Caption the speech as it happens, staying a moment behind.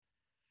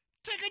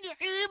Taking your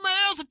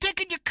emails and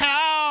taking your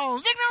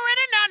calls. Ignorant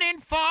and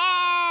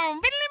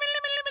uninformed.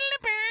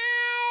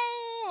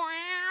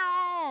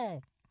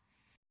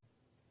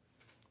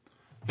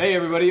 Hey,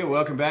 everybody, and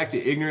welcome back to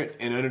Ignorant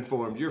and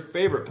Uninformed, your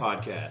favorite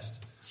podcast.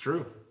 It's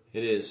true.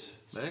 It is.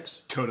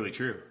 Max? Totally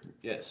true.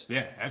 Yes.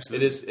 Yeah,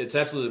 absolutely. It's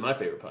absolutely my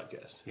favorite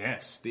podcast.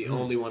 Yes. The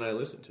only one I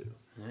listen to.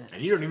 Yes.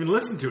 And you don't even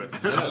listen to it.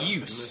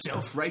 You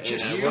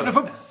self-righteous Yeah, son of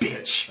a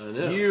bitch. I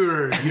know.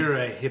 You're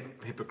a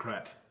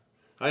hypocrite.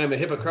 I am a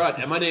hypocrite,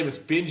 and my name is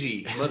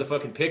Benji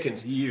motherfucking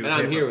Pickens, You and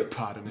I'm here with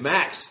hippopotamus.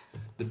 Max,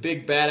 the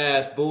big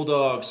badass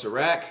bulldog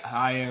Sirac.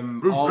 I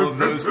am all of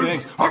those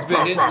things. He's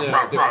been hitting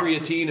the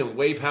creatine and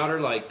whey powder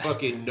like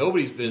fucking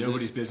nobody's business.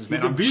 Nobody's business, He's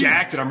man. a I'm beast.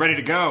 jacked and I'm ready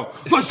to go.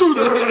 Let's do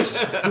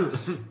this!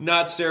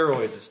 Not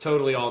steroids. It's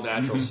totally all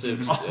natural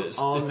sips.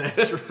 All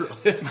natural.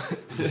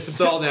 It's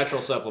all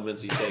natural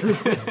supplements he's taking.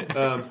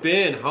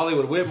 Ben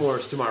Hollywood Whitmore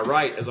is to my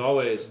right, as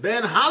always.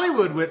 Ben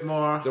Hollywood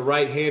Whitmore. The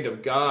right hand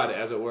of God,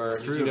 as it were. It's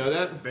Did true. you know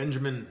that?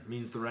 Benjamin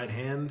means the right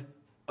hand.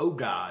 Oh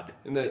God.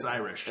 And that it's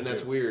Irish. And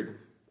that's too. weird.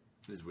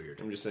 It is weird.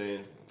 I'm just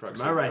saying.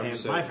 My right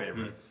hand's my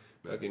favorite.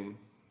 Fucking,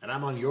 And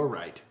I'm on your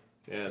right.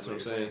 yeah, that's what I'm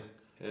you're saying.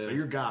 Yeah. So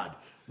you're God.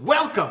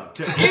 Welcome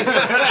to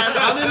Ignorant and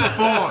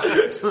Uninformed.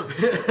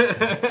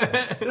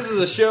 This is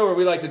a show where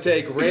we like to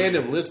take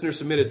random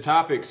listener-submitted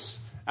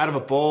topics out of a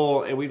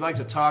bowl, and we'd like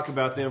to talk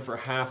about them for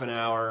half an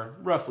hour,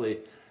 roughly.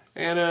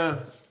 And,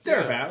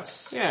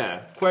 Thereabouts. yeah,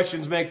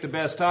 questions make the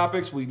best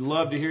topics. We'd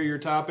love to hear your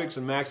topics,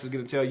 and Max is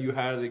going to tell you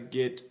how to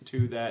get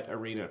to that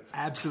arena.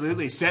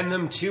 Absolutely. Send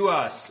them to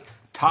us.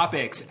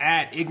 Topics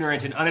at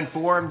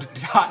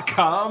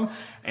ignorantanduninformed.com.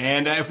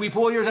 And if we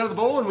pull yours out of the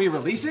bowl and we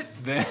release it,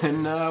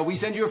 then we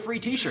send you a free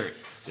t-shirt.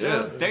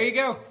 So there you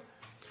go.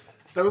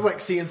 That was like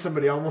seeing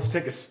somebody almost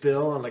take a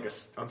spill on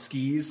on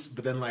skis,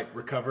 but then like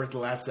recover at the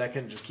last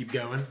second, and just keep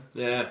going.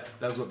 Yeah.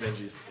 That was what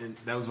Benji's.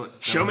 That was what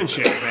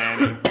Showmanship,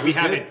 man. We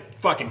have good. it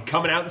fucking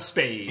coming out in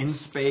spades. in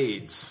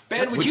spades.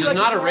 Ben, would Which you is like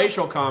not to a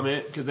racial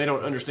comment, because they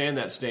don't understand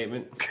that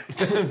statement.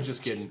 I'm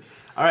just kidding.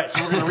 All right,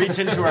 so we're gonna reach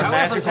into our However,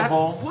 magical that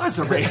bowl. was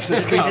a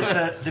racist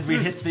comment. Did we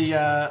hit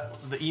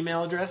the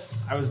email address?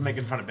 I was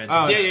making fun of Benji.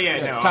 Oh, Yeah, it's, yeah,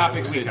 It's no,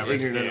 topics we at covered.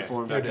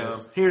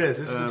 ignorantanduninformed.com. Here it is.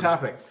 This is the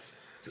topic.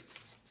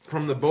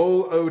 From the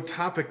bowl o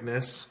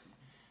topicness.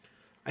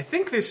 I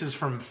think this is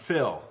from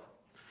Phil.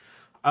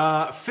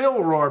 Phil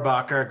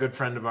Rohrbacher, a good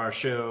friend of our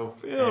show.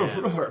 Phil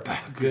and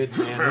Rohrbacher. Good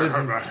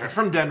man. He's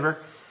from Denver.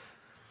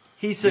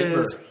 He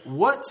says,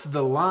 "What's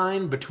the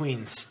line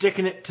between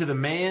sticking it to the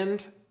man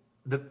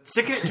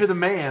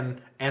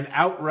and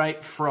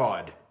outright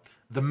fraud?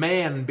 The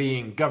man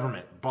being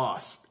government,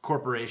 boss,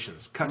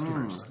 corporations,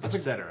 customers,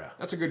 etc."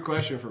 That's a good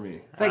question for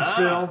me. Thanks,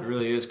 Phil. It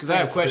really is, because I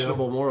have Thanks,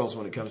 questionable morals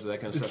when it comes to that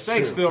kind of stuff. It's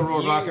Thanks, true. Phil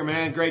Rohrbacher,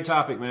 man. Great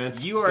topic, man.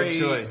 You are Good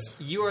choice.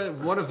 You are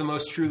one of the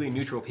most truly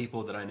neutral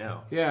people that I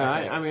know. Yeah,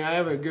 I mean, I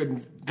have a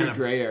good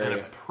gray And a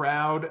area.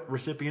 proud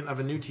recipient of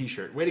a new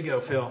T-shirt. Way to go,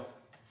 Phil.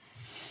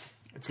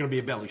 It's going to be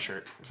a belly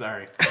shirt.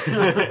 Sorry.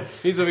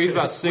 He's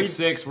about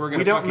 6'6". We're We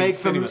going don't to make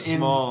send them him a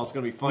small. It's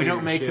going to be funny. We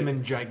don't make them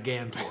in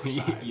Gigantor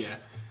size. Yeah.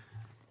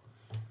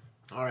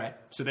 All right.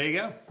 So there you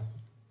go.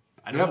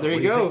 I don't Yeah, know. there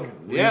What you do go. think?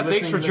 Were Yeah, you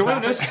thanks for listening to the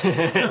joining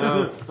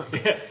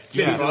topic? us. It's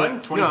been fun.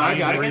 No, 25 I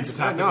got seconds.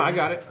 it. No, I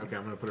got it. Okay,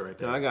 I'm going to put it right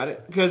there. No, I got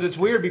it. Because it's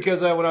weird,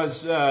 because when I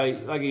was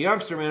like a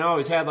youngster, man, I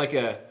always had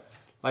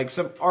like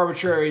some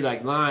arbitrary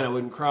like line I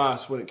wouldn't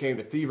cross when it came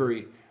to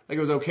thievery. Like,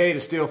 it was okay to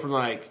steal from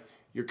like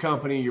your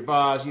company, your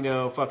boss,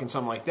 fucking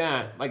something like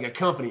that. Like a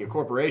company, a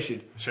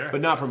corporation. Sure.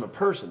 But not from a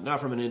person, not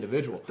from an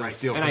individual. Don't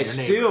steal and from I your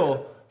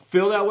still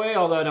feel that way,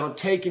 although I don't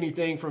take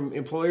anything from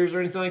employers or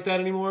anything like that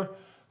anymore.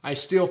 I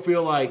still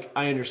feel like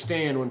I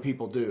understand when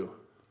people do.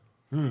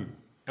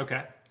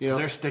 Okay. Because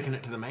they're sticking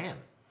it to the man.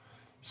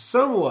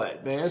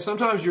 Somewhat, man.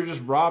 Sometimes you're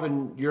just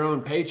robbing your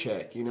own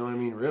paycheck. You know what I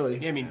mean? Really.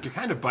 Yeah, I mean, you're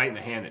kind of biting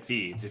the hand that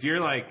feeds. If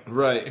you're like,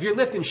 Right. if you're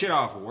lifting shit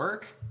off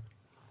work,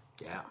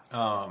 Yeah.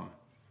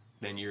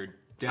 then you're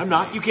definitely. I'm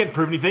not. You can't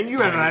prove anything. You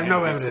have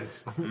no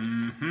evidence. evidence.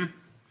 Mm-hmm.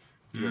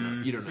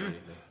 You don't know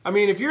anything. I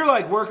mean, if you're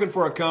like working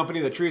for a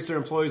company that treats their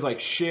employees like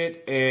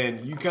shit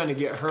and you kind of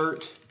get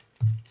hurt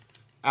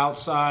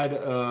outside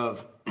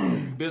of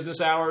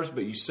business hours,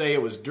 but you say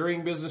it was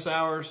during business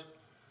hours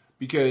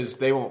because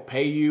they won't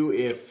pay you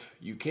if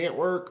you can't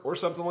work or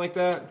something like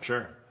that.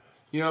 Sure.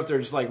 If they're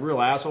just like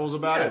real assholes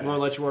about it and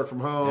won't let you work from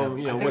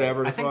home,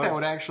 whatever. I think that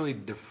would actually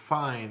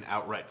define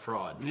outright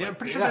fraud. Yeah, I'm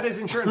pretty sure that is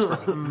insurance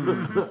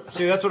fraud.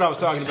 See, that's what I was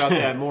talking about,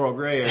 that moral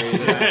gray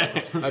area.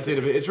 It's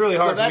really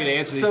hard for me to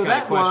answer these kind of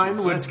that line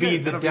questions. would That's be good.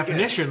 the That'll be good.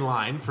 definition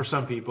line for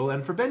some people,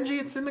 and for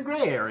Benji, it's in the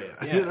gray area.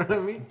 Yeah. You know what I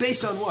mean?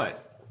 Based on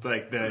what?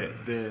 Like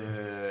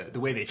the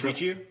way they treat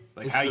you?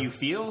 Like how you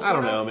feel? I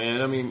don't sort know, of? man.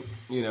 I mean,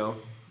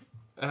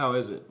 how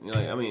is it?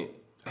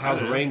 How's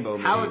a rainbow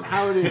made?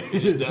 How it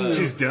is? It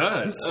just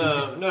does.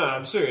 No,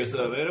 I'm serious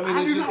though, man. I I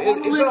mean, do not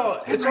want to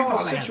live in it's all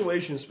Rainbow Land.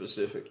 situation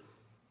specific.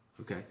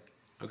 Okay.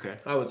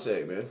 I would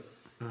say, man.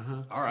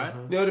 All right.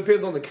 It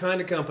depends on the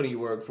kind of company you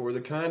work for,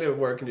 the kind of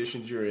work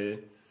conditions you're in,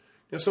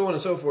 so on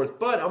and so forth.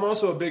 But I'm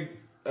also a big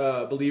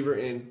believer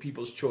in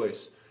people's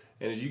choice.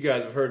 And as you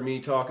guys have heard me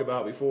talk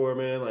about before,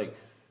 man, like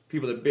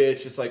people that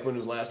bitch, it's like when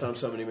was the last time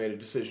somebody made a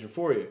decision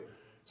for you.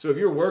 So if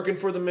you're working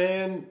for the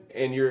man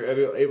and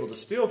you're able to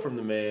steal from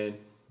the man,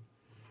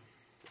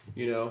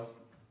 then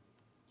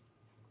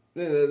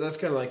that's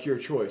kind of like your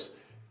choice.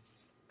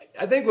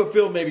 I think what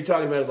Phil may be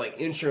talking about is like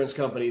insurance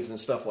companies and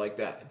stuff like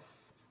that.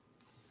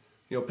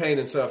 Pain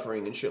and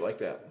suffering and shit like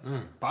that.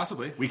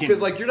 Possibly.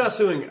 Because like you're not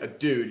suing a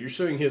dude, you're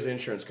suing his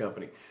insurance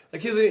company.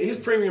 Like his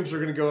premiums are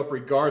going to go up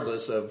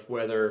regardless of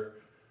whether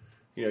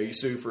you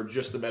sue for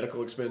just the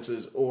medical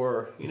expenses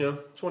or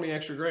 20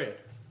 extra grand.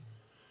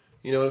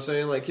 You know what I'm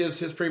saying? Like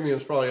his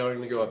premiums probably aren't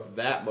going to go up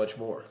that much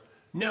more.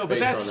 No, but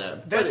that's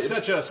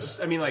such a.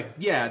 I mean, like,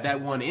 yeah, that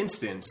one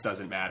instance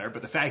doesn't matter,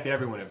 but the fact that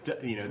everyone have,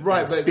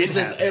 right? But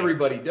since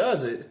everybody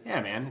does it,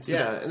 yeah, man,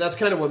 and that's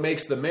kind of what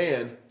makes the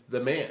man the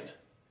man.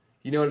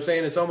 You know what I'm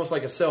saying? It's almost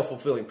like a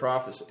self-fulfilling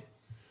prophecy.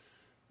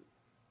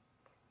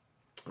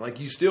 Like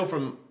you steal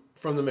from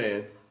the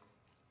man,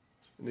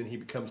 and then he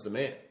becomes the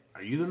man.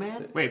 Are you the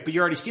man? Wait, but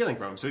you're already stealing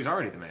from him, so he's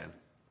already the man.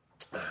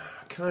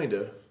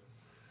 Kinda.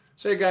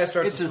 Say a guy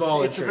starts a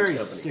small insurance company.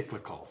 It's a very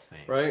cyclical thing,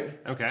 right?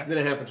 Okay. Then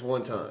it happens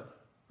one time.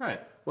 Right.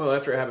 Well,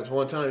 after it happens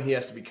one time, he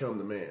has to become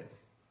the man.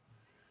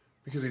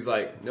 Because he's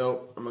like,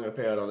 nope, I'm not going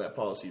to pay out on that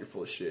policy, you're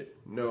full of shit.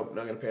 Nope,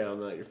 not going to pay out on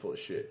that, you're full of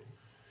shit.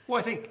 Well,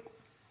 I think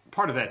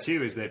part of that,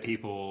 too, is that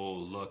people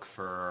look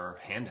for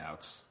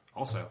handouts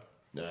also.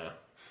 Nah.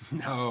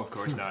 No, of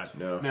course not.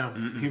 No.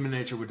 Human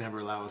nature would never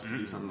allow us to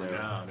do something like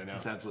that. No.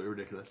 It's absolutely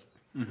ridiculous.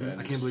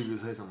 I can't believe you would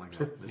say something like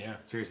that. Yeah.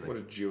 Seriously. What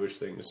a Jewish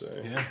thing to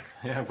say.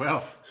 Yeah,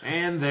 well.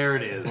 And there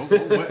it is.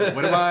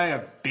 What am I, a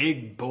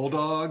big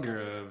bulldog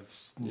or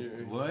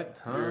what?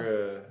 Huh?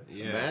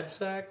 You're a mad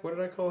sack? What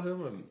did I call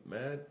him? A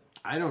mad?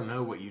 I don't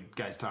know what you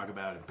guys talk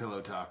about in pillow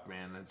talk,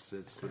 man. It's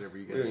whatever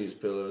you guys. We don't use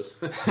pillows.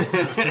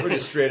 We're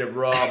just straight up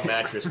raw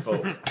mattress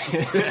folk.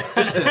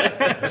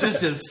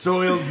 just a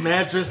soiled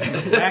mattress in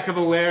the back of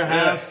a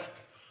warehouse.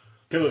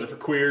 Pillows are for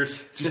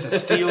queers. Just a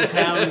steel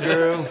town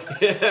girl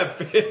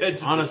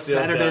on a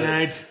Saturday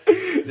night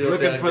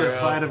looking for the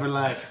fight of her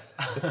life.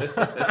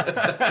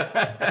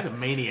 That's a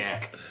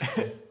maniac.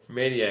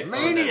 Maniac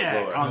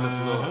on the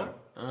floor.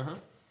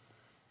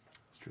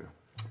 It's true.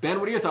 Ben,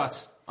 what are your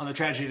thoughts on the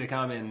tragedy of the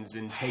commons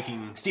and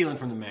stealing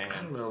from the man?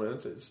 I don't know, man.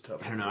 It's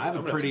tough. I don't know. I have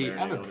a pretty. I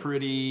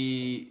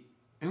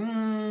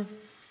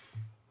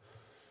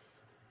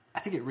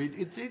think it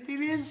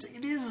is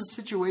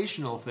a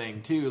situational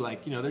thing too.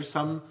 Like there's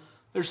some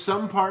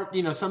part,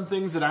 some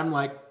things that I'm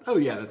like, oh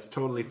yeah, that's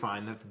totally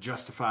fine. That's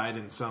justified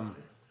in some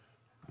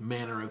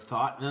manner of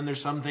thought. And then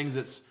there's some things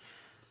that's,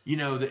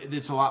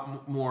 that's a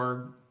lot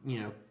more,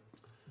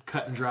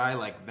 cut and dry.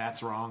 Like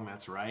that's wrong,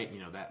 that's right.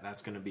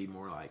 That's going to be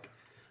more like,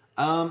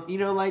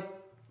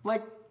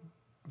 like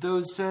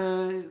those,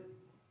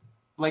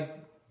 like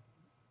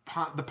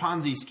the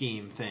Ponzi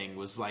scheme thing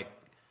was like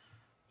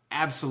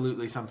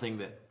absolutely something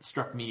that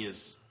struck me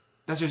as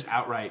that's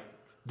outright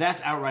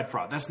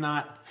fraud. That's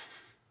not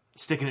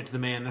sticking it to the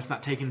man. That's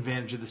not taking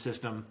advantage of the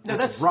system.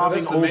 That's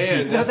robbing old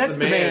people. No, that's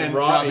the man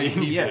robbing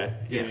people.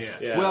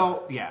 Yeah.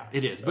 Well, yeah,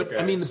 it is. But okay.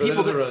 I mean, the so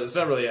people it's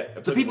not really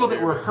the people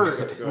that were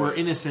hurt were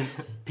innocent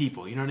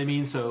people. You know what I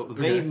mean? So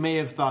they may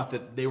have thought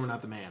that they were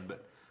not the man.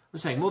 But I'm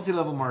saying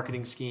multi-level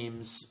marketing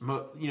schemes.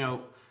 A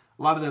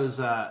lot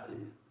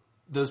of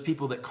those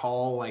people that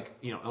call like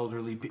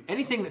elderly people,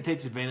 anything that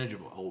takes advantage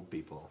of old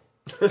people.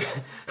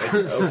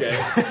 Okay.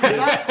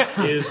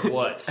 Is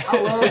what?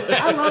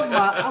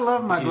 I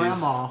love my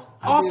grandma.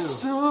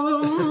 Awesome.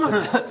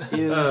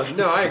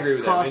 No, I agree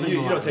with that. Man.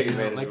 You don't take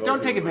advantage. Like, of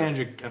don't take people,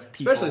 advantage of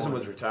people, especially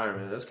someone's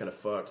retirement. That's kind of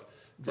fucked.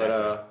 Exactly.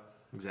 But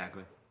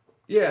exactly.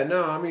 Yeah.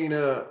 No, I mean.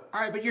 All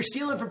right, but you're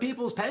stealing from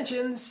people's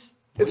pensions.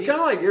 It's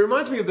kind of like, it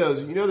reminds me of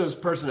those, those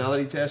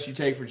personality tests you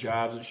take for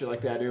jobs and shit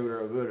like that, dude,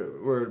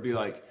 where it'd be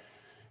like,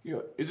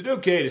 is it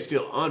okay to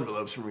steal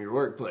envelopes from your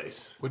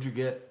workplace? What'd you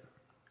get?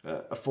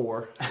 A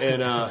 4,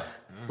 and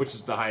which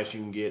is the highest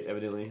you can get,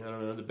 evidently. I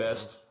don't know, the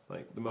best,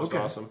 like the most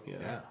awesome. Yeah.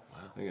 Wow.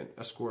 I got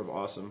a score of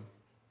awesome.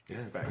 Yeah,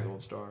 fat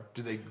gold star.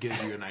 Did they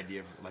give you an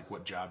idea of like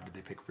what job did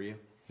they pick for you?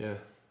 Yeah.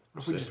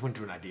 What if we just went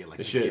to an idea like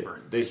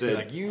they said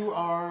like you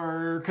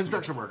are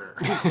construction worker.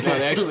 No,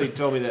 they actually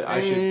told me that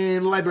I should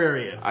and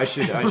librarian. I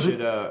should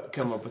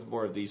come up with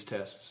more of these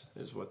tests,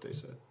 is what they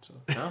said. So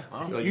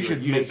you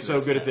should you make get so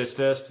this good test. at this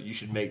test, you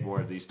should make more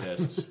of these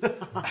tests. And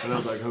I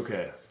was like,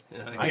 okay.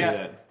 I got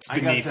that. It's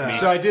beneath me.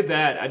 So I did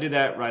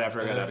that right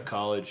after I got out of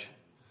college.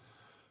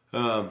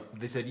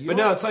 They said, but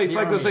no, it's like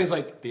those things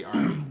like the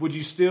army. Would you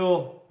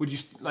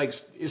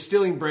is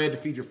stealing bread to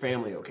feed your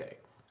family okay?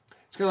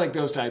 It's kind of like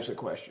those types of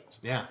questions.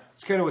 Yeah,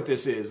 it's kind of what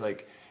this is.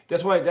 Like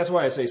that's why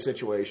I say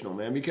situational,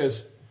 man.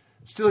 Because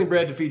stealing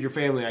bread to feed your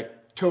family, I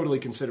totally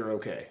consider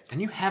okay.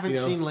 And you haven't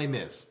seen Les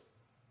Mis?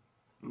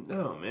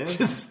 No, man.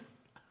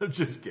 I'm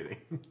just kidding.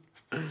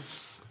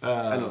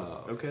 I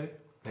don't. Okay.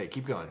 Hey,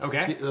 keep going.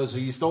 Okay. So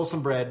you stole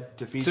some bread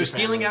to feed. So your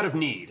stealing family. out of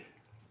need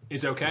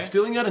is okay.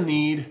 Stealing out of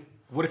need.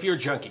 What if you're a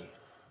junkie?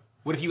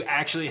 What if you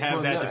actually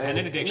have that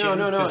dependent addiction?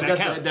 No. Does that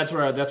count? That's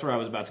where I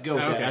was about to go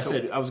with that. Okay, I cool.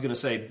 said I was going to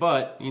say,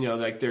 but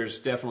like there's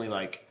definitely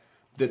like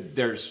that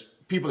there's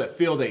people that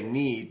feel they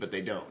need, but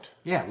they don't.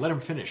 Yeah, let him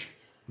finish,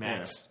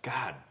 Max. Yeah.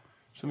 God.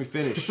 Just let me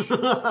finish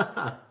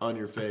on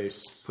your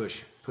face.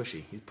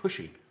 Pushy. He's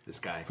pushy, this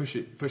guy. Push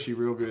it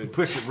real good.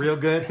 Push it real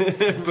good.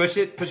 push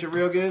it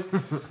real good.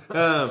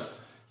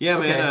 Yeah,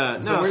 Okay,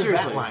 man. so No, where's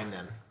seriously. that line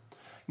then?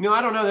 No,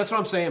 I don't know. That's what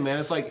I'm saying, man.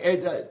 It's like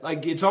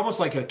it's almost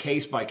like a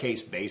case by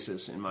case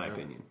basis, in my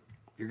opinion.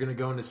 You're going to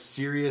go into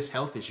serious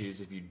health issues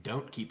if you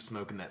don't keep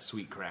smoking that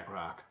sweet crack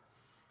rock.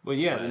 Well,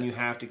 yeah, then you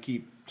have to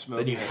keep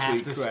smoking. Then you that have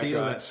sweet to crack steal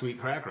rock, that sweet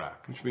crack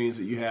rock. which means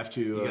that you have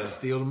to. You got to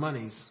steal the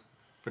monies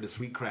for the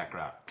sweet crack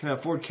rock. Can I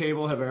afford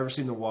cable? Have I ever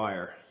seen The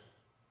Wire?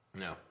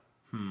 No.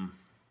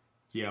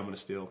 Yeah, I'm gonna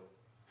steal.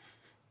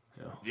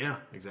 Yeah,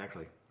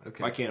 exactly. If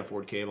Okay. I can't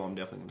afford cable, I'm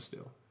definitely gonna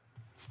steal.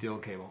 Steal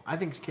cable. I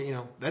think,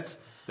 There's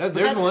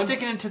that's one.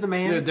 sticking it to the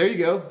man. Yeah, there you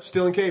go.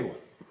 Stealing cable.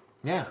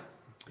 Yeah.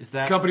 Is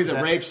that Company is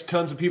that rapes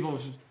tons of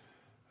people's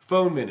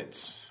phone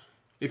minutes.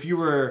 If you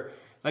were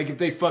if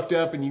they fucked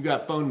up and you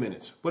got phone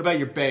minutes, what about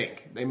your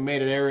bank? They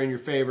made an error in your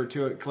favor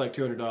to collect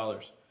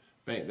 $200.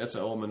 Bank, that's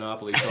an old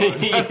Monopoly card.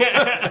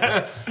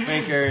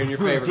 Bank error in your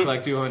favor,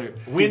 collect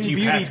 $200. Win Did you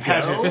beauty pass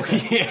go?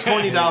 pageant?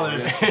 $20.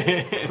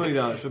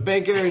 $20. But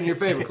bank error in your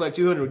favor, collect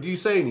 $200. Do you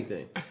say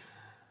anything,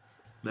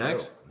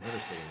 Max? Never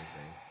say anything.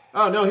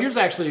 Oh no, here's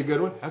actually a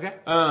good one. Okay.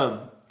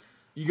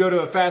 You go to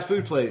a fast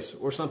food place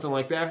or something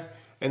like that,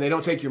 and they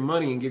don't take your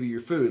money and give you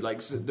your food.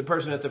 Like the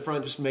person at the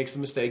front just makes the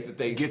mistake that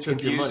they Gets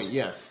took your money. confused.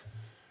 Yes.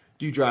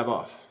 Do you drive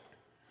off?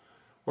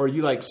 Or are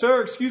you like,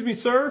 sir, excuse me,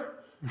 sir?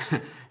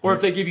 Or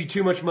if they give you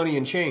too much money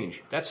in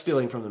change, that's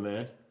stealing from the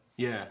man.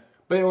 Yeah.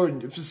 But I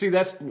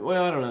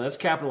don't know. That's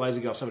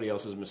capitalizing off somebody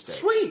else's mistake.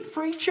 Sweet,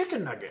 free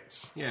chicken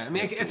nuggets. Yeah, I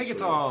mean, I think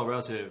it's all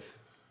relative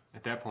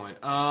at that point.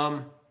 I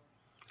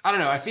don't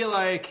know. I feel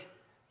like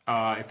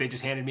if they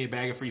just handed me a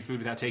bag of free food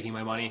without taking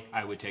my money,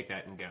 I would take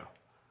that and go.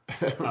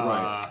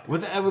 Right.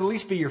 Would that would at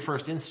least be your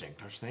first instinct,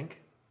 don't you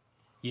think?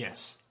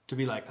 Yes, To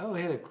be like, oh,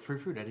 hey, free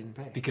food, I didn't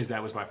pay. because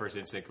that was my first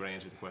instinct when I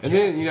answered the question.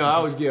 And then, I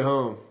always get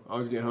home.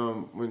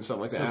 when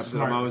something like that So happens.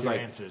 smart I'm always with your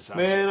like, answers,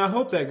 man, I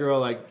hope that girl,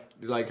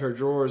 like her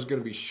drawer is going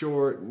to be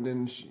short, and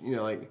then,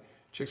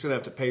 chick's going to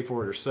have to pay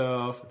for it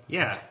herself.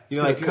 Yeah.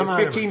 Like come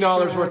out of her $15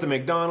 check. worth of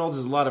McDonald's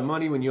is a lot of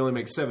money when you only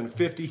make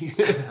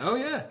 $7.50. Oh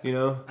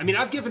yeah. I mean,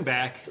 I've given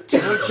back.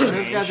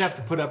 Those guys have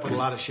to put up with a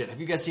lot of shit. Have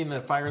you guys seen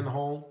the fire in the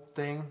hole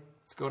thing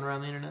that's going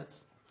around the internet?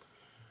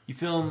 You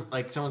film,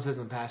 like someone says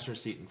in the passenger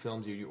seat and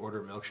films you order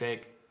a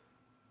milkshake,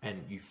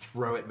 and you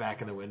throw it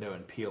back in the window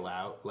and peel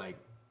out,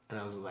 and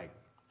I was like,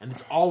 and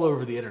it's all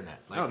over the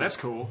internet. Like, Oh, that's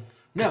cool.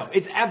 no,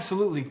 it's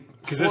absolutely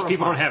Because those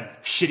people don't horrifying.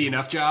 have shitty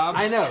enough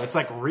jobs. I know. It's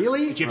like,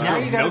 really? you have to Now throw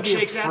you gotta be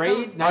milkshakes at them?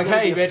 afraid? Now Like, you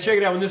gotta hey, be man, check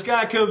it out. When this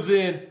guy comes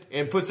in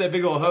and puts that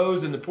big old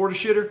hose in the porta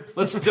shitter,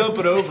 let's dump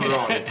it over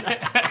on him.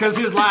 Because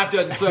his life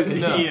doesn't suck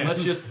enough. Yeah.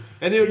 Let's just,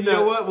 and then, you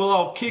know what? We'll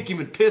all kick him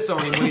and piss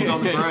on him when he's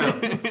on the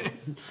ground.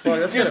 Boy,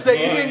 that's Just gonna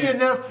say you fly. didn't get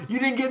enough. You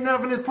didn't get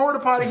enough in his porta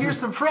potty. Here's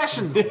some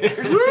freshens.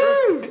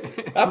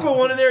 I put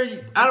one in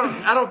there.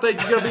 I don't think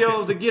you're gonna be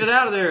able to get it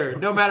out of there,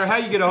 no matter how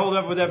you get a hold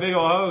of it with that big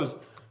old hose.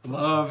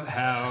 Love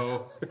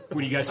how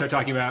when you guys start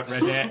talking about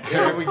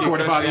redneck we get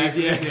porta country potties,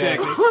 accent, yeah, yeah.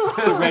 exactly.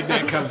 The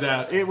redneck comes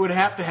out. It would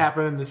have to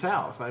happen in the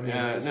South. I mean,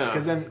 Yeah,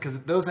 no. because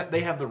those they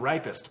have the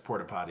ripest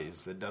porta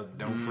potties that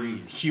don't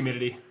freeze.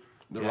 Humidity.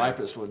 The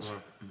ripest ones.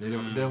 They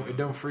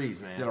don't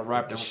freeze, man. That'll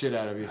ripe the shit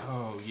out of you.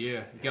 Oh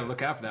yeah, you gotta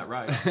look out for that,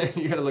 right?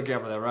 You gotta look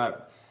out for that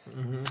ripe.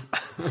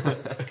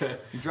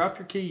 You drop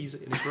your keys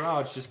in the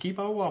garage. Just keep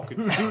on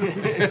walking.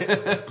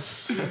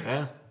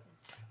 Yeah.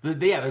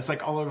 Yeah, it's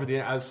like all over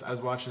the. I was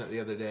watching it the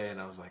other day,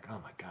 and I was like, "Oh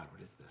my god,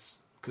 what is this?"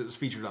 Because it was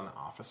featured on The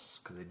Office.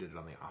 Because they did it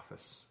on The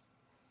Office.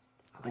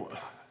 I like The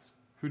Office.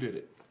 Who did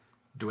it?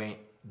 Dwayne,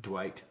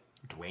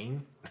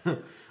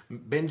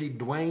 Benji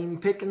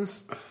Dwayne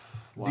Pickens.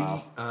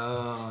 Wow.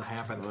 It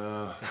happened.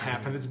 It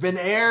happened. It's been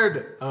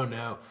aired. Oh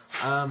no.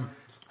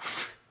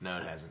 No,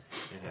 it hasn't.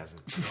 It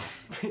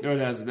hasn't. No, it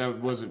hasn't. That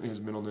wasn't his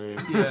middle name.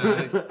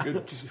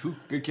 Yeah,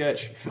 Good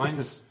catch.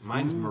 Mine's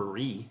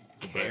Marie.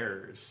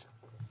 cares.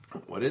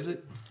 What is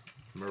it?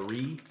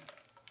 Marie.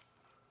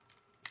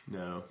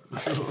 No.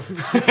 Like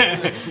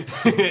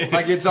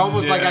it's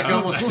almost like I can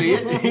almost see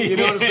it. You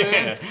know what I'm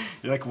saying?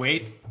 You're like,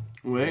 wait,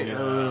 Wait.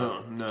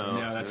 No. No.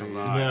 no, that's a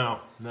lie.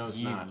 No, it's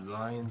You not.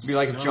 lying. It'd be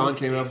like if son John of a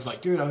came up and bitch. was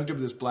like, dude, I hooked up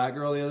with this black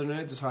girl the other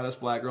night, this hot ass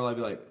black girl. I'd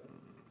be like,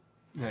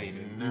 No, you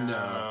didn't.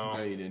 no,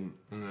 you didn't.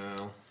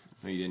 No.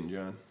 No, you didn't,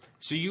 John.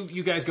 So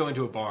you guys go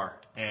into a bar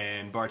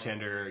and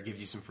bartender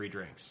gives you some free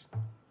drinks.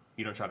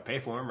 You don't try to pay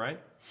for them, right?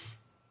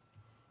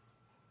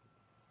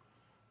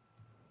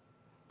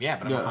 Yeah,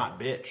 but I'm No. a hot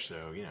bitch, so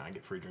I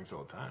get free drinks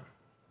all the time.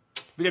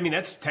 But I mean,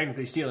 that's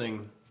technically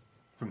stealing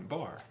from the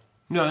bar.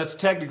 No, that's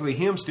technically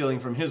him stealing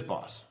from his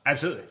boss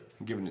Absolutely,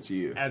 and giving it to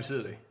you.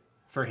 absolutely,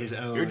 for his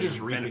own. You're just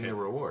reaping benefit. the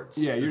rewards.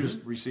 Yeah, you're just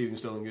receiving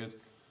stolen goods.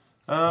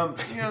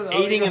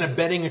 Aiding and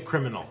abetting a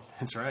criminal.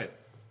 That's right.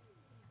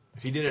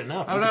 If you did it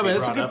enough, I don't know, man.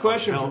 That's a good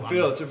question from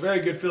Phil. It's a very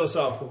good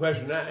philosophical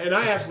question, and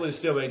I absolutely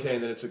still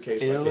maintain that it's a case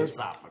by case.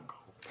 Philosophical.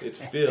 It's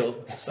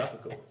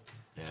philosophical.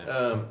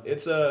 Yeah.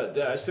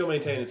 I still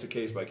maintain it's a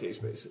case by case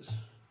basis.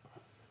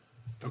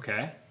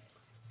 Okay.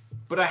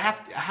 But I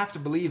have to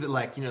believe that,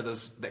 like, you know,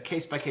 that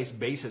case by case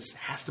basis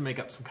has to make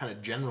up some kind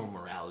of general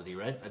morality,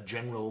 right? A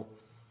general,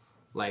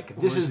 like,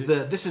 this is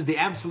the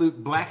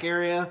absolute black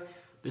area,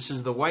 this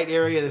is the white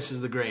area, this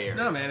is the gray area.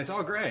 No, man, it's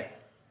all gray.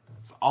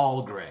 It's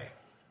all gray.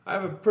 I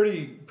have a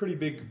pretty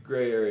big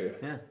gray area.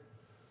 Yeah.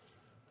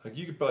 Like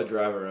you could probably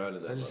drive around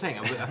in that. I'm just saying.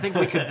 I think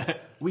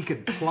we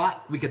could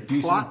plot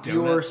some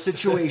your donuts.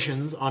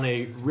 situations on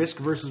a risk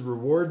versus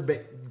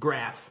reward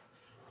graph,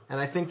 and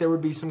I think there would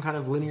be some kind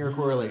of linear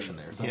correlation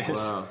there. So. Yes.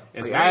 Wow.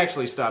 It's Like, very- I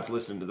actually stopped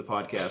listening to the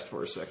podcast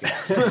for a second.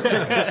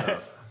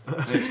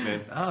 Thanks,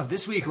 man. Oh,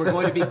 this week we're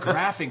going to be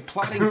graphing,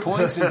 plotting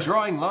points, and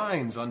drawing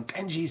lines on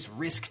Benji's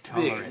risk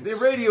tolerance.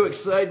 The radio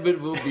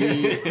excitement will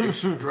be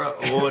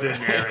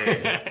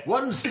extraordinary.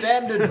 One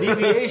standard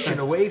deviation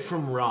away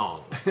from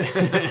wrong.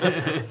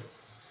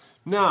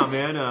 Nah,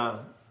 man.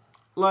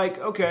 Like,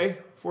 okay,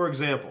 for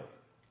example,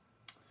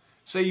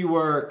 say you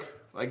work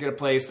like at a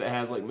place that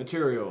has like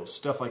materials,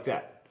 stuff like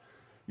that.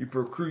 You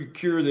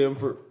procure them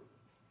for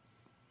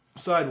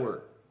side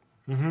work,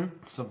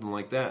 something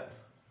like that.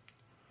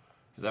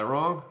 Is that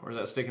wrong, or is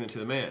that sticking it to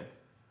the man?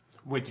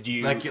 What did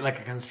you Like a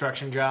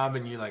construction job,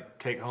 and you like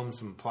take home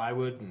some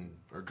plywood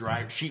or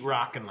dry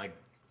sheetrock and like,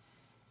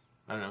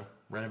 I don't know,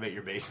 renovate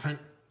your basement.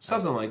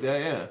 Something like that,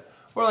 yeah.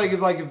 Or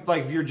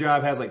if your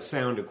job has like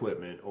sound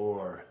equipment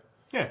or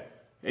Yeah.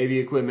 AV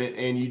equipment,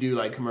 and you do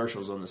like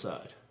commercials on the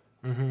side,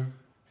 and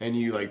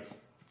you like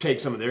take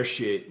some of their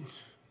shit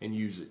and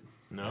use it.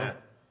 No. Yeah.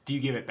 Do you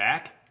give it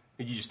back,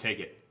 or do you just take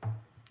it?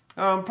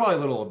 Probably a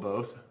little of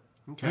both.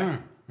 Okay.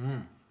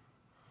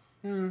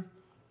 How do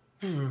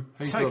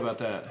you feel about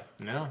that?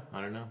 No,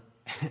 I don't know.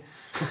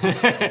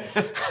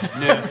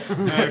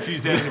 No,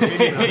 she's dead in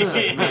opinion on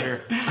such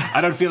matter.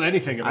 I don't feel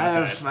anything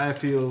about that. I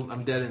feel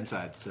I'm dead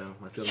inside, so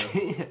I feel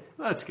that.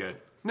 Well, that's good.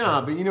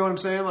 No, but you know what I'm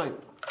saying? Like,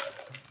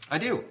 I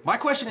do. My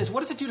question is,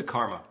 what does it do to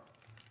karma?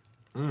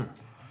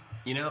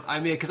 You know, I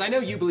mean, because I know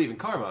you believe in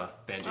karma,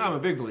 Benji. I'm a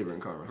big believer in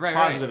karma, Right,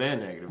 positive right.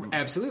 and negative.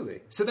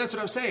 Absolutely. So that's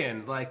what I'm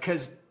saying. Like,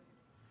 because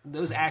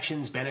those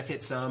actions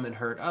benefit some and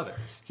hurt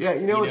others. Yeah,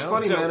 you know, it's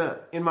funny, So- man.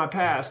 In my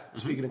past,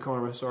 speaking of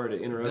karma, sorry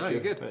to interrupt No, you.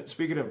 you're good. But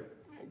speaking of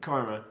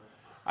karma,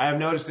 I have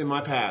noticed in my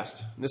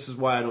past, and this is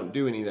why I don't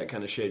do any of that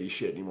kind of shady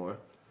shit anymore,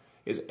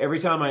 is every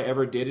time I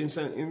ever did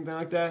anything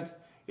like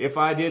that, if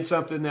I did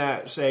something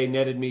that, say,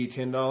 netted me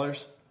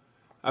 $10,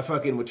 I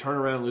fucking would turn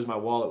around and lose my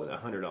wallet with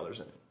 $100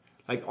 in it.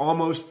 Like,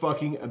 almost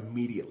fucking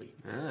immediately.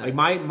 Like,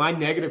 my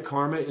negative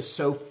karma is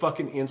so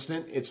fucking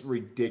instant, it's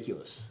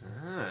ridiculous.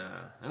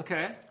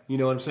 Okay. You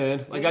know what I'm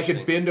saying? Like, I could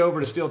Interesting. bend over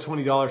to steal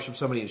 $20 from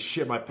somebody and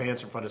shit my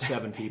pants in front of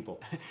 7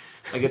 people.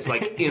 Like, it's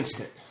like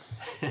instant.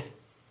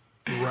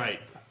 Right.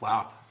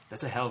 Wow.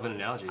 That's a hell of an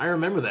analogy. I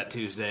remember that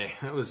Tuesday.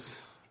 That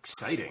was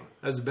Exciting.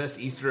 the best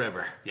Easter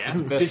ever. Yeah.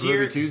 Best Does Ruby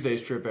your,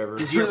 Tuesdays trip ever.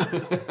 does your,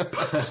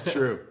 It's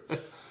true.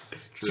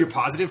 does your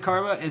positive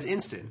karma is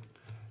instant,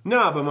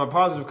 No, but my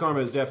positive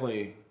karma is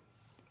definitely...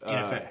 in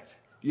effect.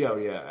 Yeah,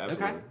 absolutely.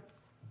 Okay.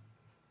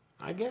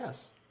 I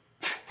guess.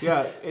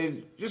 Yeah,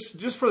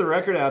 just for the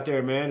record out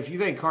there, man, if you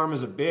think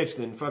karma's a bitch,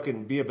 then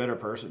fucking be a better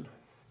person.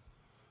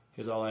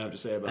 Is all I have to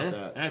say about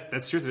that.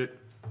 That's the truth of it.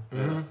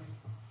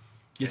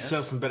 Get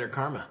yourself some better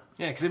karma.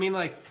 Yeah, because I mean,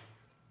 like,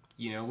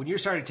 you know, when you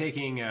started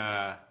taking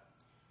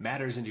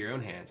matters into your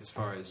own hands as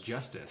far as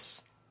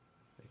justice,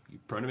 like, you're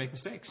prone to make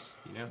mistakes.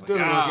 You know, like,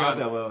 Doesn't work out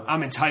that well.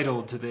 I'm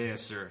entitled to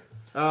this, or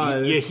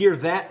You hear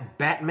that,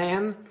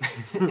 Batman?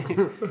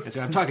 and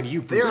so I'm talking to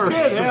you, Bruce. There are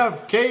Can't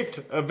have caped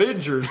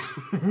Avengers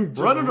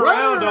running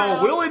around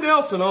all Willie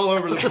Nelson all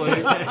over the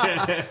place.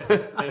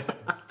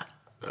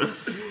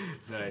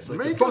 Nice,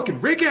 like the fucking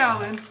Rick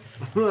Allen.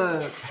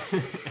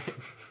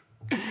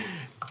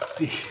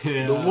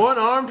 The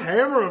one-armed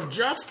hammer of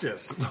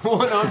justice,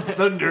 One on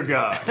Thunder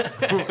God.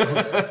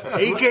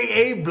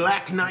 a.k.a.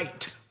 Black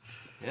Knight.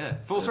 Yeah,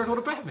 full circle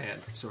to Batman,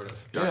 sort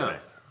of. Dark Yeah. Knight.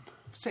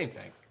 Same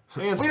thing.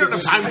 Man, We don't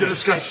have time to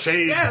discuss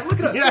shades. Yeah, look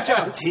at us. Good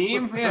job,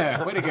 team.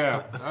 Yeah, way to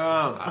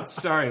go.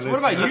 Sorry, What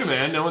about you,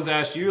 man? No one's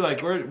asked you.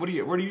 Like, where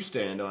do you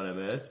stand on it,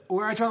 man?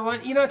 Where I draw the line?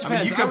 You know, it I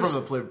mean, depends. you come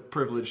from a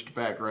privileged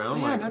background,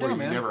 Yeah, like no where doubt, you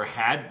man. never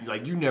had,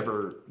 like you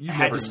never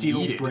had to steal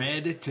needed.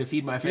 bread to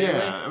feed my family.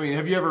 Yeah, I mean,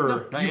 have you ever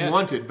No, not you yet.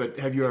 wanted, but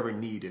have you ever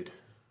needed?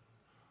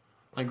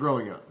 Like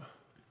growing up.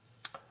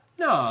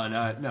 No.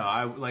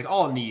 I like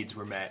all needs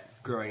were met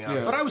growing up,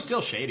 Yeah. but I was still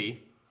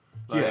shady.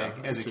 Like, Yeah,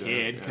 as a I see that,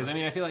 kid, yeah. because I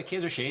mean, I feel like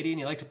kids are shady, and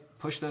you like to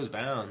push those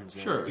bounds.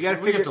 and- Sure, You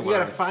gotta we get to you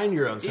gotta learn. find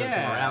your own sense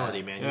Yeah. of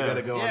morality, man. You Yeah.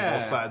 gotta go on Yeah.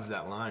 both sides of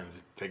that line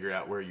to figure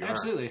out where you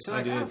Absolutely. are. So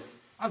like,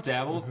 I've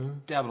dabbled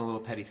in a little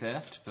petty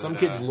theft. But, Some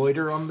kids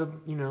loiter on the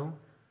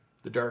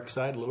the dark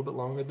side a little bit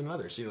longer than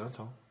others. That's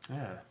all.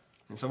 yeah.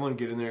 And someone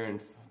get in there and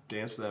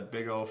dance to that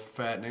big old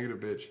fat negative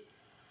bitch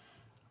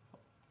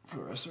for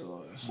the rest of their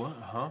lives. What?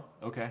 Huh?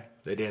 Okay.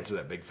 They dance with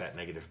that big fat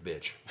negative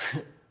bitch.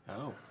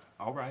 Oh,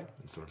 all right.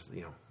 It's sort of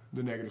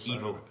The negative side.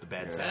 evil, of it. the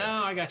bad Oh, side.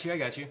 I got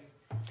you.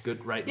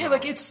 Good, right? Yeah, and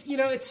like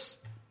wrong. it's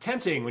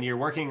tempting when you're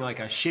working like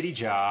a shitty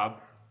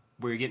job,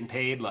 where you're getting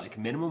paid like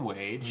minimum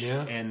wage,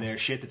 and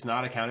there's shit that's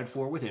not accounted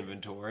for with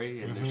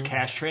inventory, and there's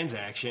cash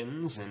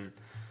transactions, and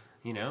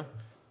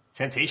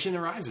temptation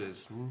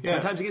arises. And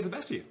sometimes it gets the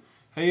best of you.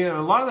 And,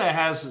 a lot of that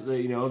has,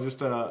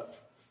 just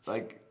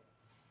like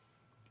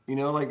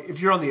if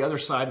you're on the other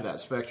side of that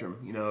spectrum,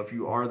 if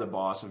you are the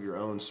boss of your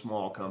own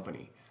small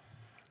company,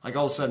 like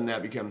all of a sudden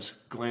that becomes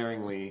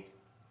glaringly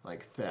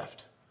like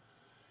theft.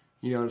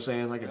 You know what I'm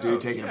saying? Like a dude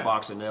taking a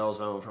box of nails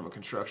home from a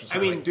construction site. I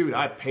mean, like, dude,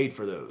 I paid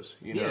for those.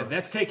 Yeah,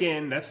 that's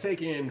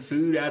taking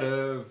food out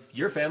of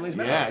your family's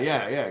mouth.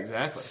 Yeah,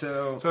 exactly.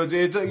 So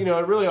it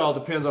it really all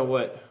depends on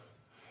what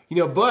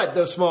But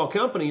those small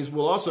companies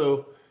will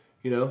also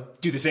do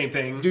the same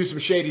thing, do some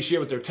shady shit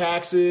with their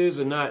taxes,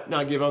 and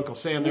not give Uncle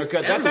Sam their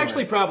cut. That's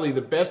actually probably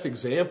the best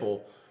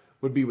example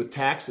would be with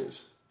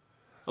taxes.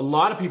 A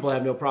lot of people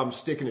have no problem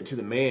sticking it to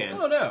the man.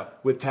 Oh no,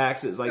 with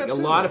taxes, like a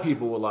lot of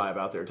people will lie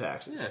about their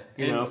taxes.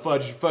 Yeah,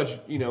 fudge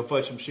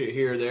some shit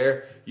here or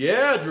there.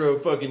 Yeah, I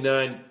drove fucking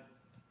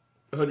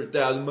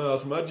 900,000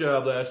 miles for my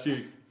job last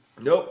year.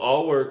 Nope,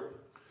 all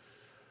work.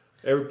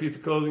 Every piece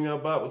of clothing I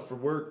bought was for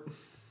work.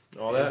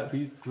 All that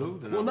piece of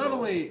clothing. Well, not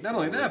only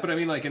that, but I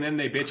mean, like, and then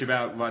they bitch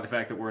about the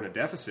fact that we're in a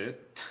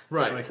deficit.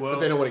 Right. It's like, well, but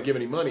they don't want to give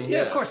any money.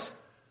 Yeah, of course.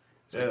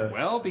 It's like,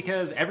 well,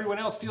 because everyone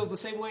else feels the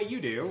same way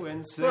you do,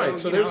 and so right.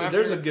 So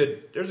there's a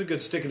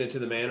good sticking it to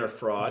the man or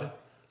fraud.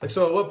 Like,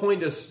 so at what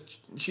point does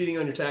cheating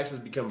on your taxes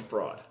become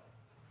fraud?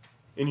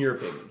 In your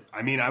opinion?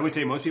 I mean, I would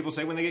say most people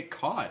say when they get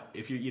caught.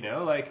 If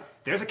like,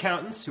 there's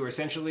accountants who are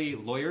essentially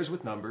lawyers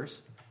with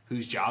numbers,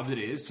 whose job it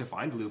is to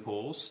find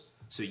loopholes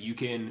so you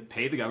can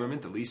pay the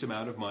government the least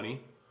amount of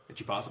money that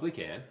you possibly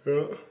can.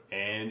 Yeah.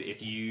 And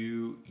if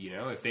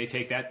if they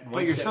take that one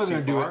but you're step still too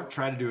going to do far, it.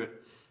 Try to do it.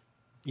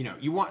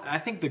 You want. I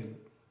think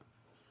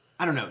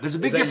I don't know. There's a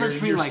big difference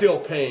between you're still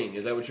paying.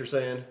 Is that what you're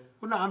saying?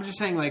 Well, no, I'm just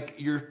saying like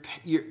you're.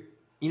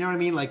 You know what I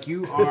mean? Like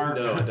you are.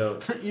 No, I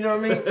don't. You know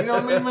what I mean? You know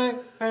what I mean, man?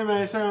 Hey,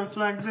 man, so it's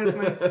like this,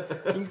 man.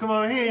 You come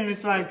over here and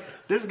it's like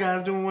this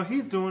guy's doing what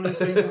he's doing, and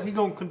so he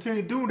gonna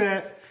continue to do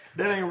that.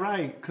 That ain't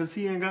right because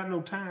he ain't got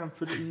no time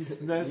for these.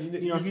 That's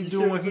he's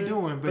doing what he's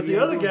doing. But the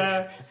other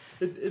guy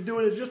is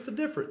doing it just a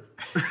different.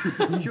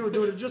 You're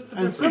doing it just a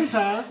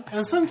different.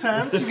 And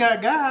sometimes you got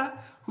a guy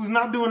who's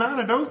not doing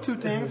either of those two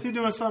things. He's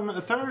doing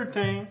a third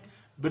thing.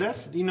 But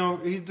that's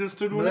he's just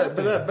still doing that.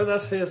 But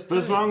that's his. But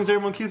as long as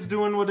everyone keeps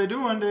doing what they're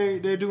doing,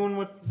 they're doing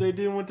what they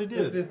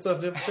did. This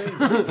stuff never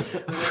changed.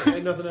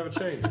 Ain't nothing ever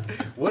changed.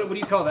 What do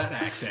you call that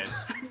accent?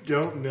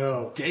 Don't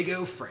know.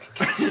 Dago Frank.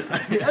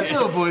 That's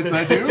no voice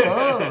I do.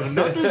 Oh,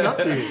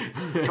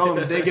 nothing. Call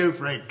him Dago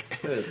Frank.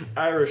 That is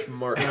Irish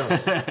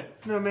Marcus.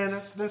 No, man,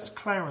 that's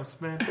Clarence,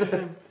 man.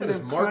 That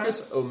is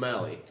Marcus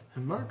O'Malley.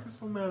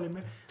 Marcus O'Malley,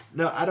 man.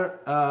 No, I don't.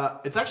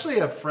 It's actually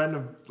a friend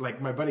of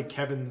my buddy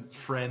Kevin's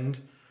friend.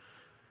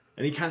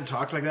 And he kind of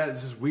talked like that.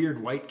 It's this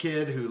weird white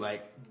kid who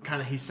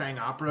he sang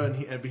opera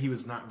and he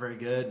was not very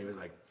good.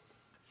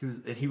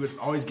 And he would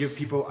always give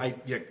people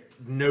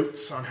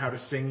notes on how to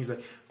sing. He's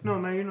like, no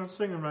man, you're not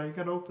singing right. You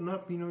got to open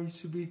up. You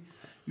should be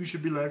like, you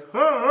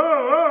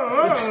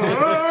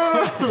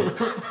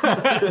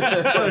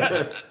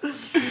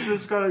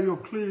just got to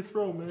clear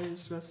throat, man. You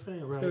just got to sing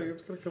it right.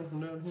 It's gonna come from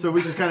down here. So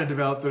we just kind of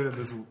developed it in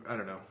this. I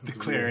don't know. The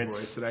Clarence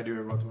voice that I do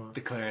every once in a while.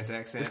 The Clarence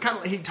accent. It's kind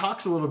of he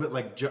talks a little bit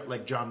like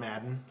John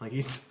Madden. Like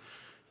he's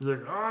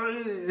like,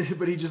 oh,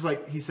 but he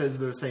says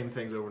the same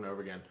things over and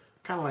over again.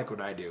 Kind of like what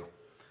I do.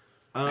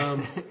 All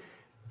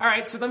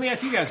right, so let me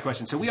ask you guys a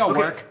question. So we all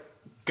work.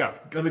 Go.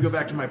 Let me go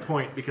back to my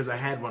point because I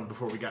had one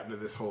before we got into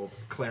this whole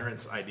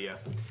Clarence idea.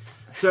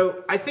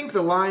 So I think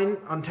the line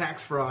on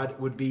tax fraud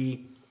would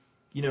be,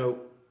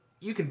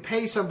 you can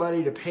pay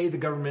somebody to pay the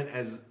government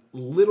as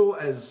little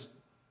as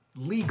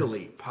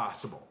legally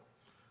possible.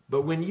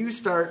 But when you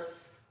start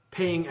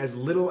paying as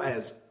little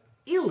as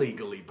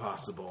illegally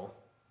possible,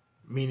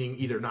 meaning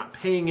either not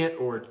paying it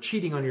or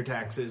cheating on your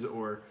taxes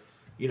or,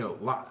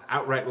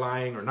 outright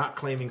lying or not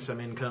claiming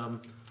some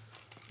income,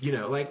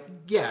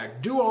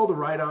 do all the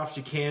write-offs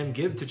you can,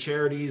 give to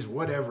charities,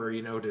 whatever,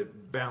 to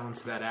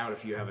balance that out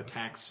if you have a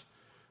tax,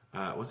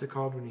 what's it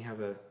called when you have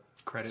a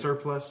credit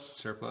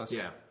surplus?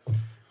 Yeah.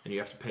 And you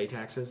have to pay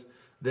taxes.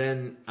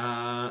 Then,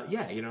 but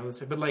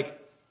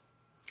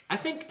I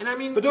think, and I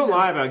mean... But don't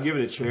lie about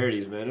giving to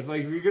charities, man. If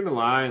you're going to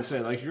lie and say,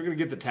 if you're going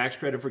to get the tax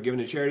credit for giving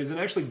to charities, then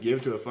actually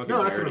give to a fucking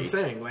charity. No, that's what I'm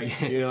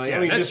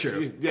saying. That's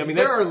true.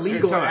 There are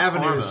legal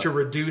avenues to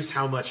reduce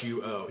how much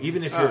you owe.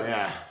 Even if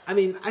you're... I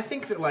mean, I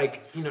think that,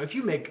 if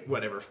you make,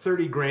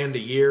 $30,000 a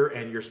year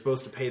and you're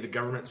supposed to pay the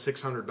government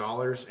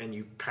 $600 and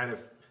you kind of,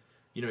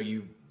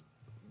 you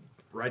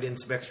write in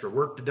some extra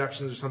work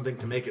deductions or something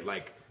to make it,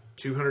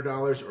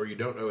 $200 or you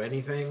don't owe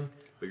anything,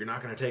 but you're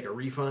not going to take a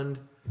refund...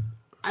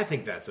 I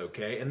think that's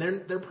okay, and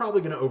they're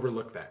probably going to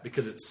overlook that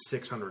because it's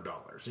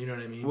 $600. You know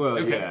what I mean? Well,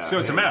 okay, so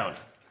it's amount.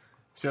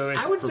 So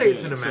I would say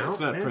it's an amount. It's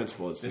not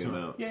principle; it's the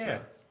amount. Yeah.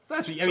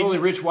 That's what, only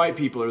rich white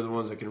people are the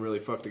ones that can really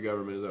fuck the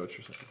government. Is that what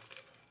you're saying?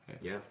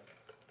 Yeah.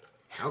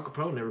 Al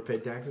Capone never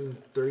paid taxes in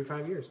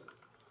 35 years.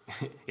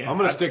 I'm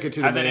going to stick it to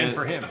the man. That in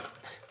for him.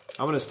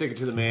 I'm going to stick it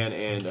to the man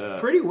and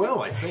Pretty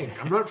well, I think.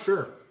 I'm not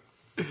sure.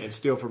 and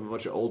steal from a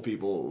bunch of old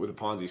people with a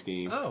Ponzi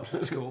scheme. Oh,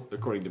 that's cool.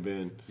 According to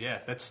Ben. Yeah,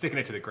 that's sticking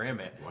it to the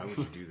grandman. Why would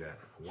you do that?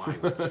 Why would you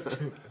do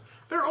that?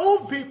 They're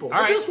old people. All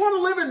They right. just want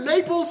to live in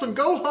Naples and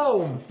go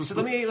home. So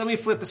let me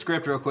flip the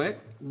script real quick.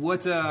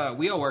 What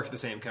we all work for the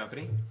same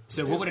company.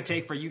 So what would it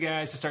take for you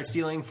guys to start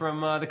stealing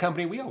from the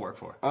company we all work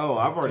for? Oh,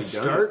 I've already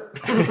done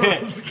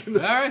it.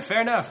 All right,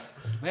 fair enough.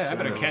 Yeah, I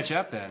better catch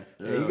up then.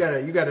 Yeah,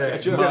 you gotta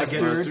up, get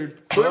mustard.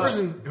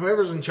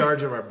 whoever's in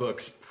charge of our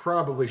books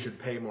probably should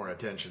pay more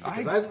attention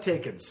because I've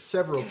taken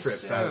several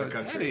trips out of the That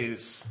country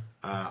is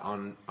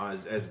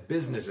as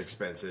business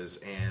expenses,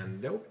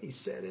 and nobody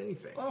said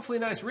anything. awfully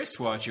nice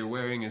wristwatch you're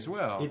wearing as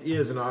well. It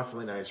is an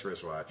awfully nice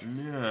wristwatch.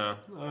 Yeah.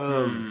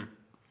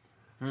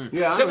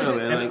 Yeah, So I is don't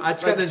it- know, man. And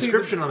it's got an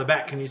inscription on the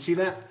back. Can you see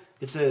that?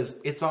 It says,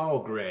 "It's all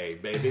gray,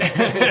 baby."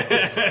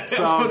 It's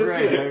all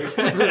great, baby.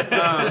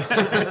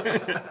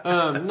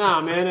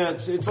 Nah, man.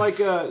 It's like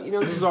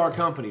this is our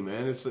company,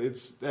 man. It's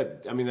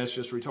that. I mean, that's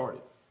just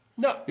retarded.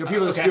 No,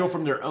 People that okay. steal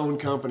from their own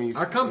companies.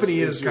 Our company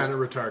is just- kind of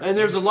retarded. And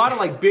there's a lot of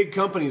like big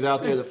companies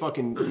out there that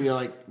fucking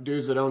like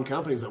dudes that own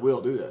companies that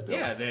will do that. Though.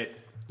 Yeah,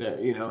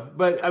 that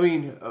But I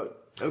mean,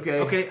 okay.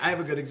 Okay, I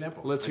have a good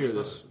example. Let's I hear just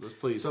this. thought of Let's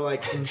please. So,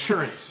 like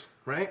insurance,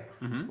 right?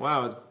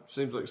 Wow, it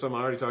seems like something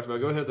I already talked about.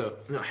 Go ahead though.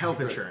 No, health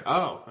insurance.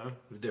 Oh,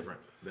 It's different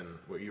than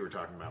what you were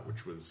talking about,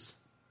 which was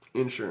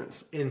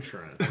insurance.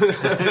 insurance.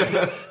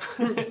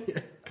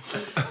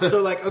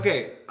 So, like,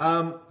 okay,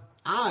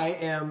 I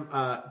am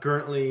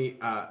currently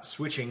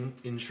switching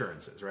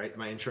insurances, right?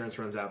 My insurance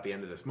runs out at the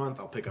end of this month.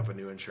 I'll pick up a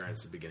new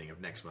insurance at the beginning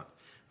of next month.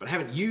 But I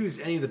haven't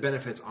used any of the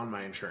benefits on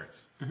my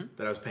insurance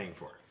that I was paying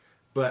for.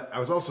 But I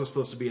was also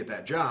supposed to be at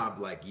that job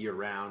like year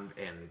round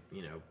and,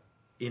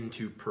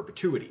 into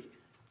perpetuity.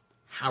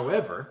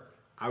 However,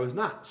 I was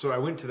not. So I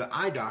went to the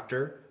eye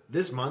doctor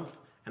this month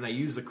and I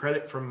used the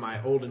credit from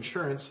my old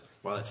insurance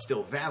while it's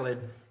still valid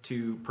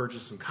to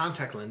purchase some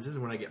contact lenses.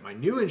 When I get my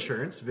new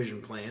insurance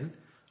vision plan,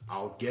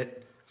 I'll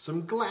get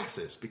some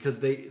glasses because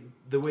the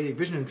way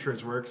vision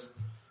insurance works,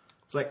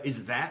 it's like,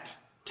 is that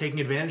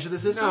taking advantage of the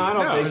system? No, I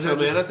don't think is so, that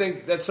just- man. I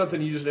think that's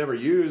something you just never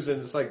used,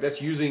 and it's like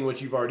that's using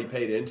what you've already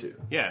paid into.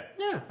 yeah,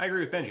 Yeah. I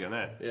agree with Benji on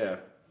that. Yeah.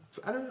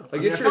 I don't know.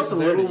 Like, I insurance felt a is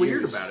there little to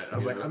weird use, about it. I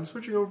was you like, know? I'm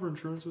switching over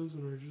insurances,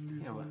 and I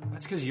just Yeah, well,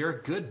 that's because you're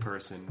a good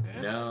person,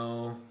 Ben.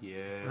 no.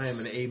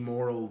 Yes. I am an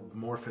amoral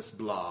amorphous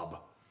blob.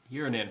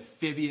 You're an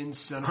amphibian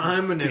son of a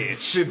I'm an bitch.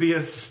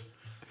 amphibious.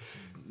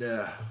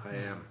 Yeah, I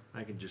am.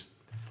 I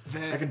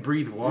can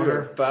breathe You're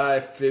water.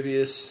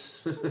 bifibious.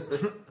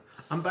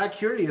 I'm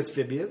bicurious,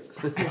 Phibius.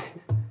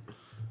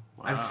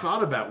 I've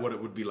thought about what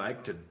it would be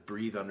like to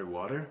breathe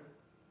underwater.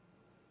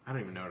 I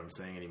don't even know what I'm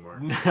saying anymore.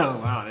 No,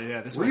 wow,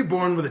 yeah, this Were you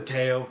born with a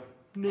tail?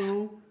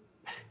 No.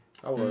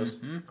 I was.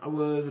 I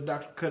was. The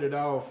doctor cut it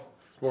off.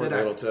 More Said than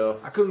a little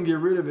tail. I couldn't get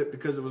rid of it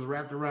because it was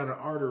wrapped around an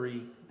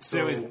artery.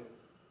 So is-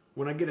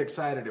 when I get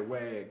excited, it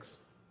wags.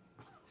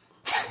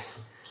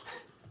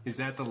 Is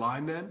that the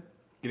line then?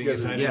 Getting You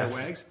guys are- excited Yes,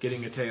 at wags?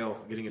 getting a tail.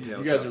 Getting a tail.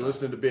 You guys chopped are off.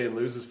 listening to Ben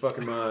lose his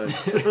fucking mind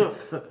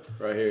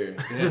right here.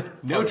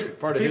 No,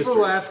 Part of People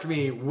history. ask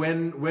me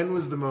when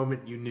was the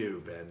moment you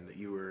knew, Ben, that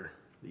you were.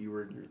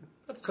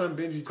 At the time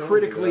Benji told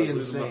critically me that I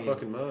was losing insane. my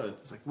fucking mind.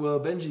 It's like, well,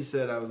 Benji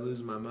said I was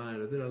losing my mind,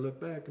 and then I looked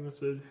back and I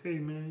said, hey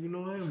man,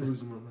 I am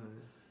losing my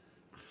mind.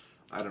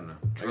 I don't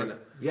know.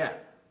 Yeah.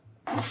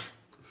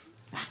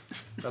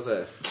 How's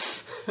that?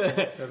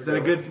 Is that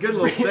a good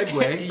little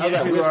segue? How's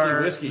that to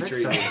our whiskey next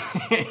treatment?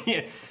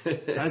 topic?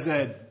 That's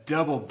that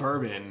double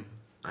bourbon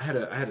I had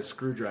a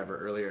screwdriver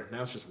earlier.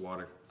 Now it's just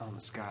water. on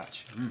the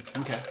scotch.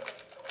 Okay.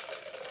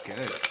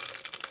 Good.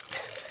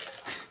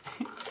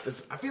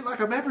 I feel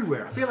like I'm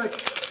everywhere. I feel like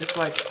it's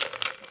like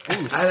I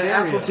had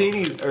an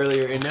appletini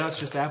earlier, and now it's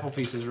just apple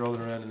pieces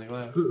rolling around in the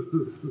glass.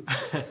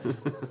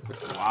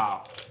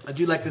 Wow. I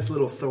do like this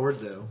little sword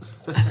though.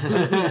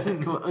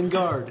 Come on, on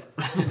guard.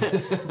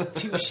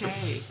 Touche.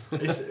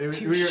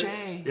 Touche.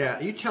 Yeah,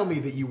 you tell me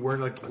that you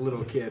weren't like a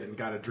little kid and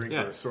got a drink Yeah.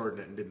 with a sword in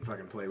it and didn't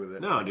fucking play with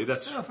it. No, dude,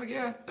 that's Oh, fuck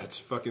yeah.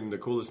 fucking the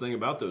coolest thing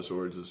about those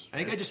swords is I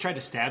think I just tried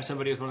to stab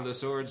somebody with one of those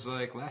swords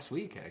like last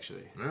week,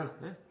 actually. Yeah.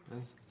 I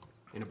was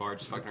in a bar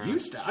just fucking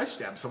around. I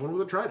stabbed someone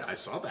with a trident. I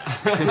saw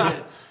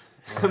that.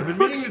 I've been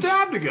meaning to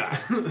stabbed a guy.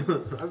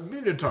 I've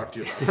been to talk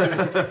to you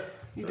about that.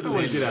 You don't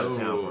want to get out of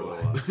town for a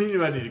while. You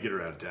might need to get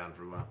her out of town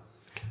for a while.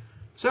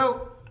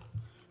 So,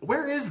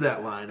 where is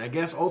that line? I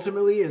guess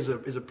ultimately is a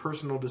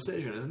personal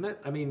decision, isn't it?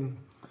 I mean,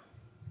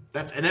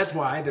 that's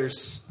why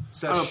there's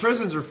such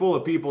Prisons are full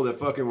of people that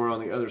fucking were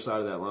on the other side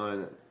of that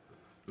line.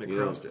 that You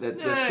know, crossed it. that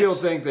Yeah, still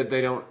it's- think that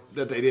they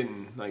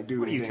didn't like do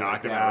What are you anything like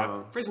talking that about?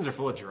 wrong. Prisons are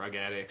full of drug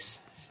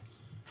addicts.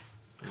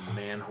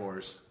 Man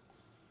horse,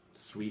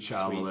 sweet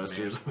Child sweet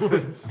molesters. man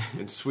horse.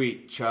 And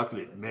sweet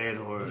chocolate man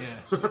horse,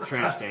 Yeah.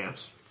 tramp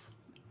stamps,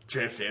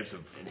 Tramp stamps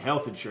of and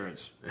health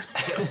insurance.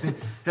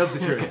 health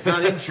insurance,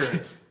 not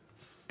insurance.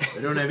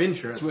 They don't have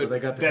insurance, but they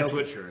got the That's health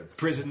what insurance.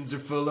 prisons are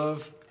full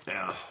of.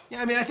 Yeah.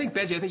 Yeah, I mean, I think,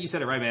 Benji, I think you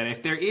said it right, man.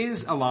 If there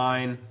is a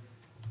line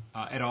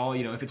at all,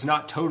 if it's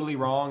not totally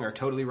wrong or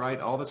totally right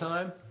all the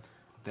time,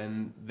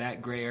 then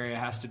that gray area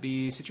has to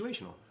be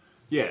situational.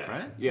 Yeah,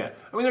 Right? Yeah.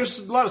 I mean, there's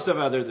a lot of stuff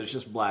out there that's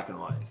just black and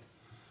white.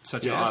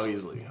 Such Yeah, as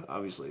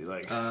obviously,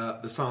 like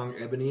The song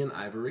Ebony and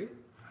Ivory.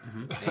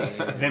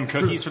 them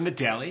cookies from the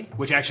deli,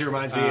 which actually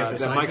reminds me of the that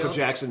Seinfeld, Michael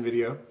Jackson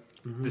video.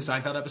 the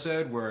Seinfeld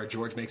episode where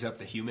George makes up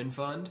the human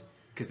fund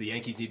because the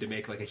Yankees need to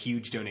make like a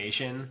huge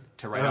donation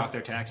to write off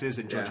their taxes,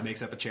 and George Yeah.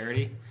 makes up a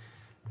charity.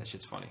 That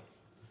shit's funny.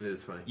 It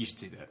is funny. You should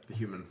see that. The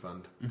Human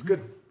Fund. It's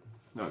good.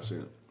 No, I've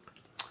seen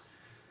it.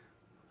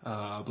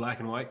 Black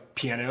and white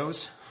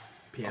pianos.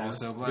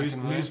 Pianos. Also black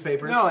and white.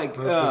 Newspapers. No, like,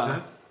 most of the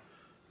times.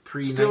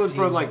 Stealing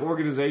from like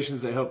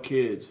organizations that help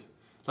kids.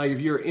 Like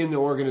if you're in the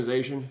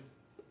organization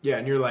Yeah,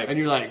 and you're like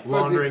fuck,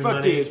 laundering fuck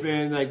money. this,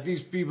 man. Like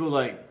these people,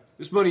 like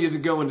this money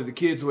isn't going to the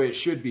kids the way it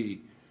should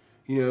be.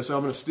 You know, so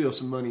I'm going to steal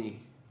some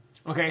money.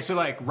 Okay, so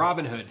like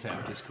Robin Hood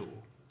theft is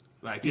cool.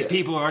 Like these Yeah.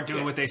 people aren't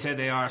doing what they said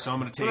they are, so I'm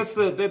going to take.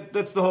 Well,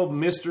 that's the whole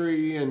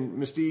mystery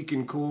and mystique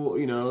and cool.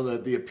 You know,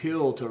 the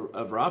appeal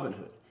of Robin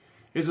Hood.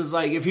 It's just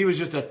like if he was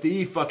just a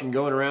thief, fucking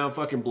going around,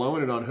 fucking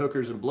blowing it on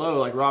hookers and blow.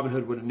 Like Robin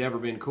Hood would have never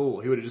been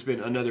cool. He would have just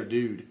been another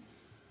dude.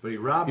 But he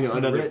robbed You know, from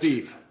another rich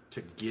thief.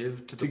 to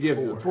give to To the give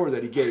poor. to the poor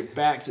that he gave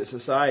back to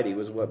society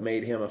was what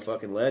made him a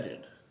fucking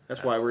legend.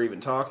 That's why we're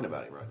even talking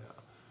about him right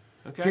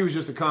now. Okay. If he was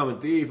just a common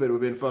thief, it would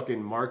have been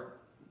fucking Mark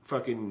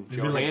fucking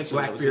He'd been like Johansson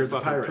that was in Blackbeard the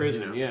fucking pirate.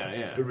 prison. You know? Yeah, He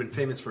yeah. would have been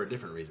famous for a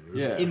different reason. He would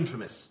have Yeah. been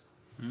infamous.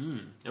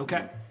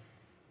 Okay.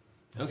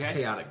 Okay.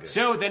 chaotic good.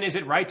 So then, is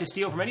it right to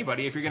steal from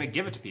anybody if you're going to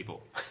give it to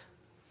people?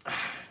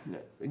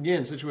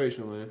 Again,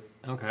 situational, man.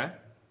 Okay.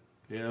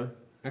 You know?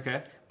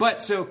 Okay.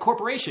 But so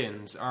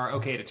corporations are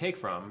okay to take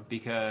from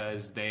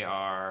because they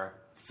are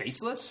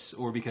faceless,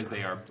 or because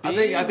they are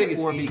big, I think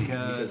it's or easy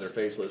because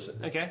they're faceless.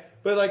 okay.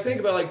 But like, think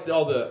about like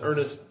all the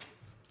Ernest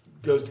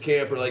goes to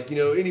camp, or like, you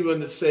know, anyone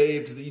that's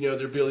saved, you know,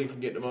 their building from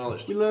getting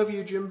demolished. We love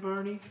you, Jim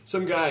Varney.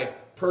 Some guy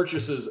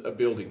purchases a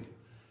building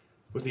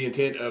with the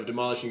intent of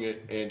demolishing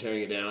it and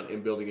tearing it down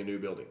and building a new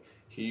building.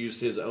 He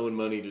used his own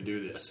money to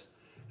do this.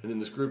 And then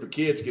this group of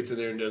kids gets in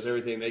there and does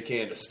everything they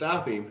can to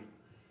stop him,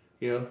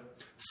 you know,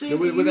 Save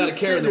the without a youth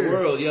care in the center.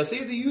 world. Yeah,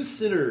 save the youth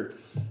center.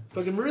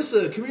 Fucking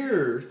Marissa, come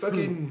here.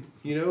 Fucking,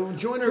 you know,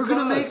 join our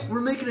cause. We're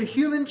making a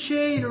human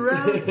chain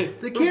around.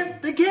 They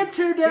can't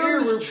tear down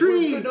Here, this we're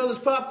tree. putting all this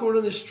popcorn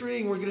on this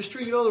string. We're going to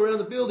string it all around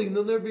the building, and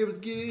they'll never be able to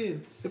get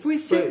in. If we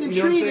sit But in the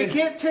you know what tree, I'm they saying?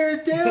 can't tear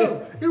it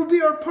down. It'll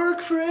be our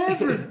park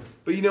forever.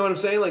 But you know what I'm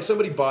saying? Like,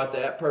 somebody bought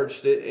that,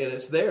 purchased it, and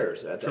it's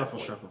theirs at that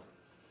point.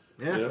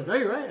 Yeah, You know? no,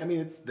 you're right. I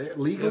mean, it's there Yeah,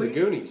 legally. the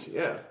Goonies,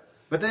 yeah.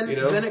 But then, You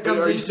know, then it comes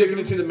are you into sticking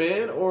it to the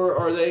man, or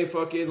are they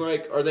fucking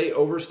like, are they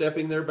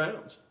overstepping their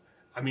bounds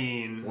I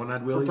mean,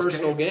 One-Eyed for Willie's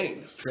personal cave.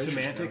 gains?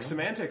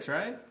 semantics,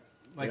 right?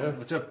 Like, Yeah.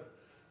 what's up?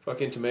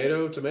 Fucking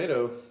tomato.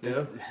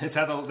 Yeah, That's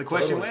how the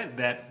question Totally. went.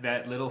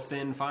 That little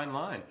thin fine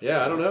line.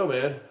 yeah. I don't know,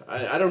 man.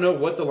 I don't know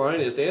what the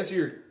line is. To answer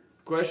your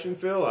question,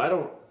 Phil, I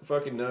don't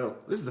fucking know.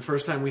 This is the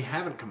first time we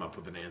haven't come up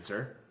with an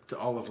answer to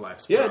all of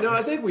life's Yeah, problems. no,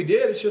 I think we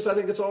did. It's just I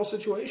think it's all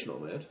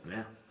situational, man.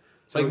 Yeah.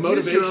 Like use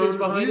motivations your own,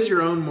 behind use it.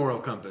 your own moral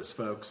compass,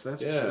 folks.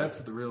 That's Yeah.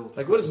 that's the real.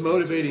 Like, what is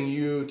motivating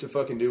you to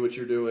fucking do what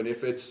you're doing?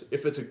 If it's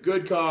a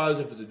good cause,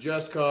 if it's a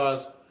just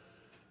cause,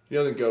 you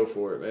know, then go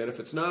for it, man. If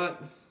it's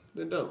not,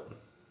 then don't.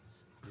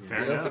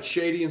 Fair You know, if enough. it's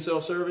shady and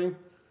self-serving,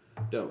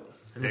 don't.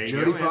 And There if you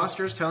Jodie go, man.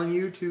 Foster's telling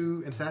you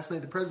to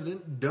assassinate the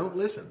president, don't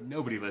listen.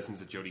 Nobody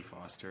listens to Jodie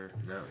Foster.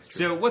 No, it's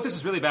true. So what this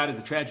is really about is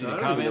the tragedy I of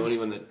don't even know comments.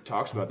 anyone that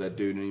talks about that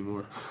dude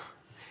anymore.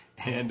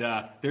 And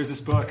there's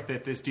this book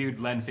that this dude,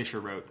 Len Fisher,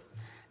 wrote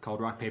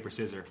called Rock, Paper,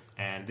 Scissor.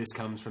 And this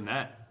comes from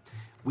that.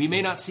 We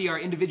may not see our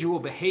individual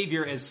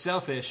behavior as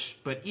selfish,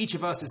 but each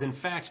of us is in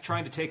fact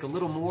trying to take a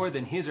little more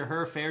than his or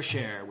her fair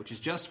share, which is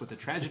just what the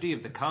tragedy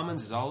of the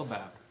commons is all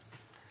about.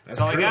 That's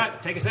all true. I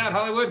got. Take us out,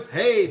 Hollywood.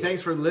 Hey,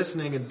 thanks for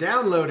listening and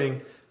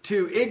downloading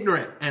to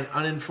Ignorant and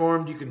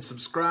Uninformed. You can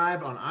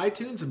subscribe on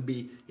iTunes and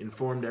be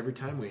informed every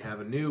time we have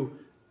a new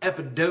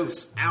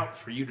EpiDose out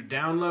for you to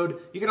download.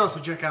 You can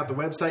also check out the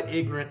website,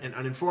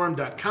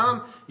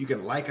 ignorantanduninformed.com. You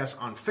can like us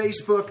on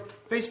Facebook,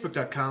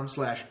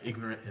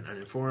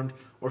 facebook.com/ignorantanduninformed,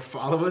 or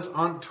follow us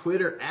on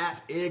Twitter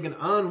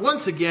 @igandun.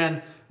 Once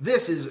again,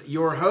 this is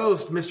your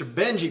host, Mr.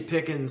 Benji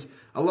Pickens,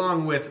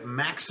 along with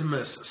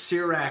Maximus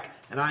Sirac,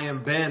 and I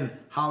am Ben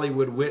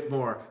Hollywood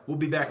Whitmore. We'll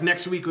be back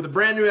next week with a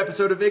brand new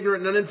episode of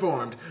Ignorant and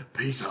Uninformed.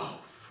 Peace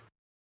off.